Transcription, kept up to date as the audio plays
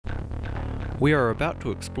We are about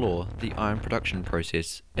to explore the iron production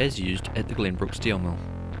process as used at the Glenbrook Steel Mill.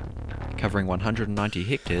 Covering 190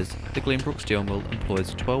 hectares, the Glenbrook Steel Mill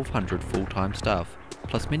employs 1,200 full-time staff,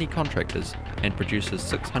 plus many contractors, and produces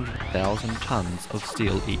 600,000 tonnes of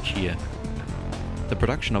steel each year. The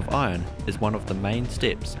production of iron is one of the main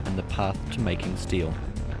steps in the path to making steel.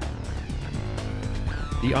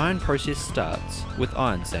 The iron process starts with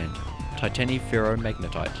iron sand,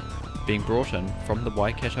 titaniferromagnetite, being brought in from the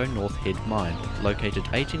Waikato North Head mine, located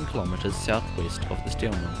 18 kilometres southwest of the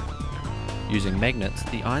steel mill. Using magnets,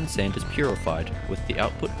 the iron sand is purified, with the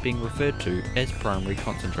output being referred to as primary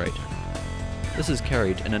concentrate. This is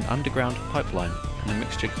carried in an underground pipeline in a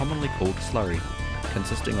mixture commonly called slurry,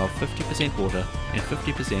 consisting of 50% water and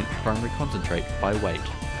 50% primary concentrate by weight.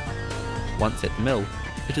 Once at the mill,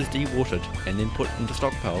 it is dewatered and then put into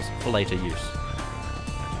stockpiles for later use.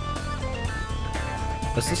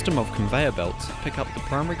 A system of conveyor belts pick up the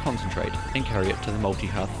primary concentrate and carry it to the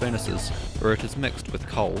Multi-Hearth Furnaces, where it is mixed with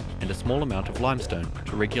coal and a small amount of limestone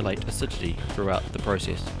to regulate acidity throughout the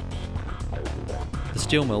process. The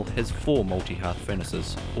steel mill has 4 Multi-Hearth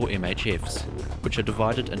Furnaces, or MHFs, which are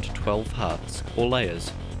divided into 12 hearths, or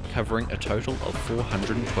layers, covering a total of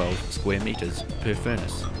 412 square metres per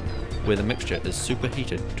furnace, where the mixture is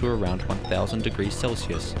superheated to around 1000 degrees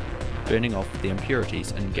Celsius, burning off the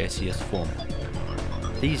impurities in gaseous form.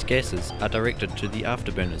 These gases are directed to the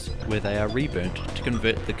afterburners, where they are reburnt to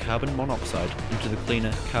convert the carbon monoxide into the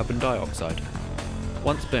cleaner carbon dioxide.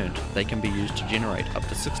 Once burnt, they can be used to generate up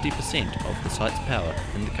to 60% of the site's power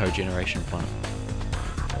in the cogeneration plant.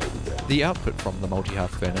 The output from the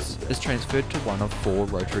Multi-Hearth furnace is transferred to one of 4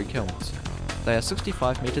 Rotary Kilns. They are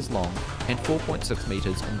 65 metres long and 4.6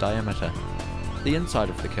 metres in diameter. The inside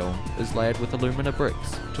of the kiln is layered with alumina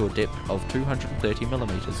bricks to a depth of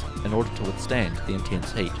 230mm in order to withstand the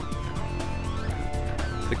intense heat.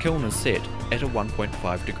 The kiln is set at a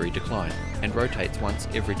 1.5 degree decline and rotates once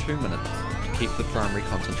every 2 minutes to keep the primary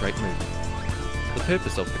concentrate moving. The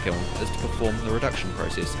purpose of the kiln is to perform the reduction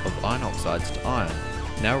process of iron oxides to iron,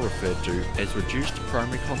 now referred to as reduced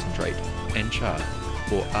primary concentrate and char,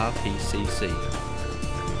 or RPCC.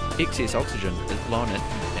 Excess oxygen is blown in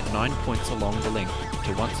at 9 points along the length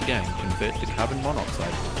to once again convert the carbon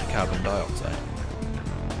monoxide to carbon dioxide.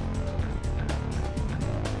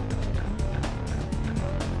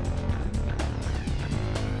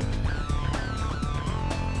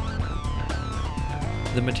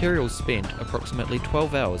 The materials spend approximately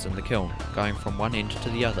 12 hours in the kiln, going from one end to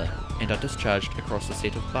the other, and are discharged across a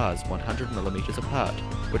set of bars 100mm apart,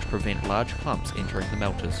 which prevent large clumps entering the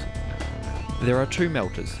melters. There are 2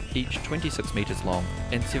 melters, each 26 metres long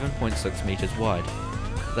and 7.6 metres wide.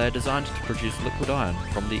 They are designed to produce liquid iron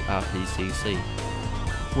from the RPCC.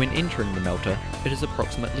 When entering the melter, it is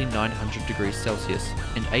approximately 900 degrees Celsius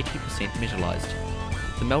and 80% metallised.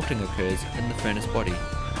 The melting occurs in the furnace body,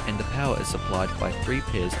 and the power is supplied by 3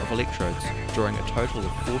 pairs of electrodes, drawing a total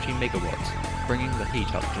of 40 megawatts, bringing the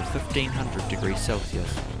heat up to 1500 degrees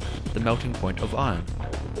Celsius, the melting point of iron.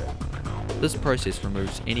 This process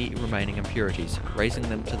removes any remaining impurities, raising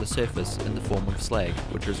them to the surface in the form of slag,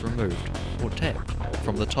 which is removed, or tapped,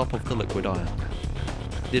 from the top of the liquid iron.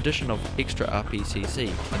 The addition of extra RPCC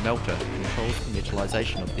to the melter controls the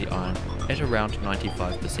metallisation of the iron at around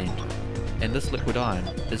 95%, and this liquid iron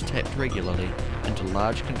is tapped regularly into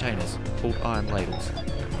large containers called iron ladles.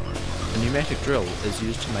 A pneumatic drill is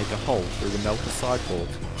used to make a hole through the melter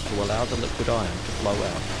sideboards to allow the liquid iron to flow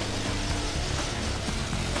out.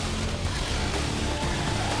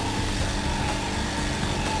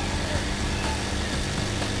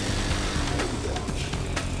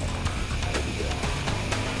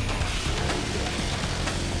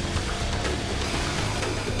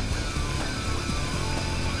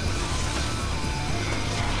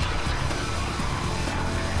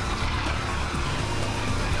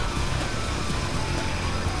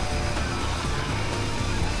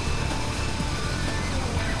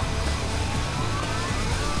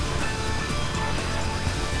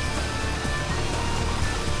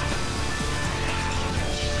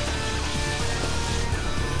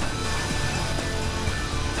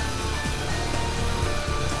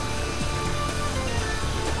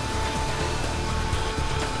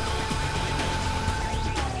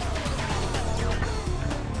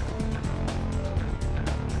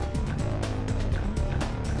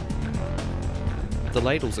 The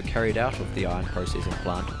ladles are carried out of the iron processing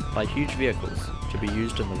plant by huge vehicles to be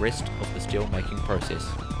used in the rest of the steel making process.